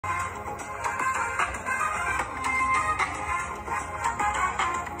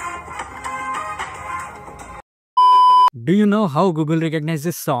Do you know how Google recognizes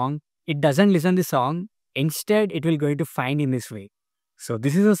this song? It doesn't listen the song. Instead, it will going to find in this way. So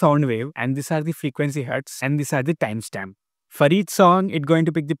this is a sound wave and these are the frequency hertz and these are the timestamp. For each song, it's going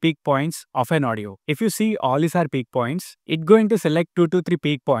to pick the peak points of an audio. If you see all these are peak points, it's going to select 2 to 3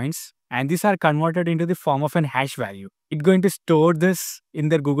 peak points and these are converted into the form of an hash value. It's going to store this in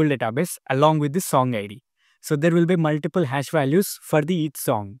their Google database along with the song ID. So there will be multiple hash values for the each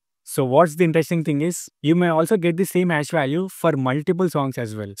song. So what's the interesting thing is, you may also get the same hash value for multiple songs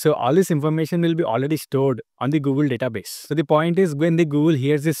as well. So all this information will be already stored on the Google database. So the point is, when the Google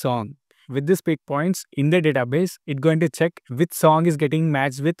hears this song, with these peak points in the database, it's going to check which song is getting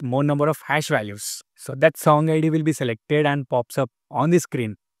matched with more number of hash values. So that song ID will be selected and pops up on the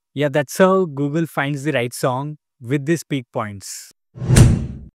screen. Yeah, that's how Google finds the right song with these peak points.